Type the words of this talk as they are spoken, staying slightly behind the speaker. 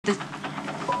Okay,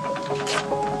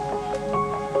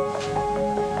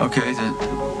 then.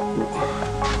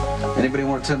 Anybody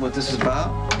want to tell me what this is about?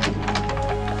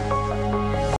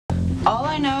 All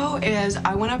I know is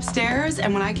I went upstairs,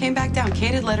 and when I came back down,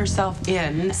 Kate had let herself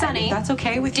in. Sonny, if that's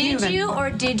okay with you. Did you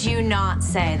or did you not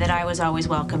say that I was always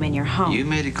welcome in your home? You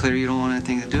made it clear you don't want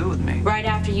anything to do with me. Right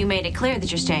after you made it clear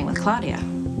that you're staying with Claudia.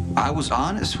 I was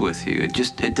honest with you.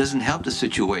 It doesn't help the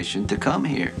situation to come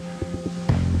here.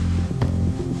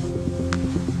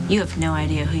 You have no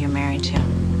idea who you're married to.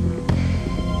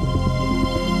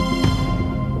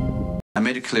 I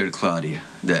made it clear to Claudia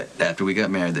that after we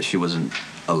got married that she wasn't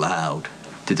allowed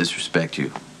to disrespect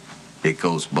you. It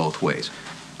goes both ways.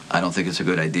 I don't think it's a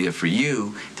good idea for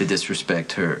you to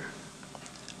disrespect her.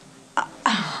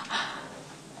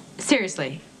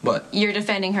 Seriously? What? You're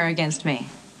defending her against me.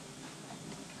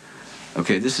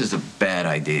 Okay, this is a bad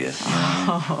idea.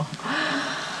 Oh.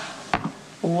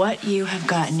 What you have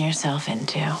gotten yourself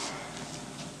into. I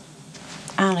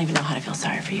don't even know how to feel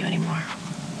sorry for you anymore.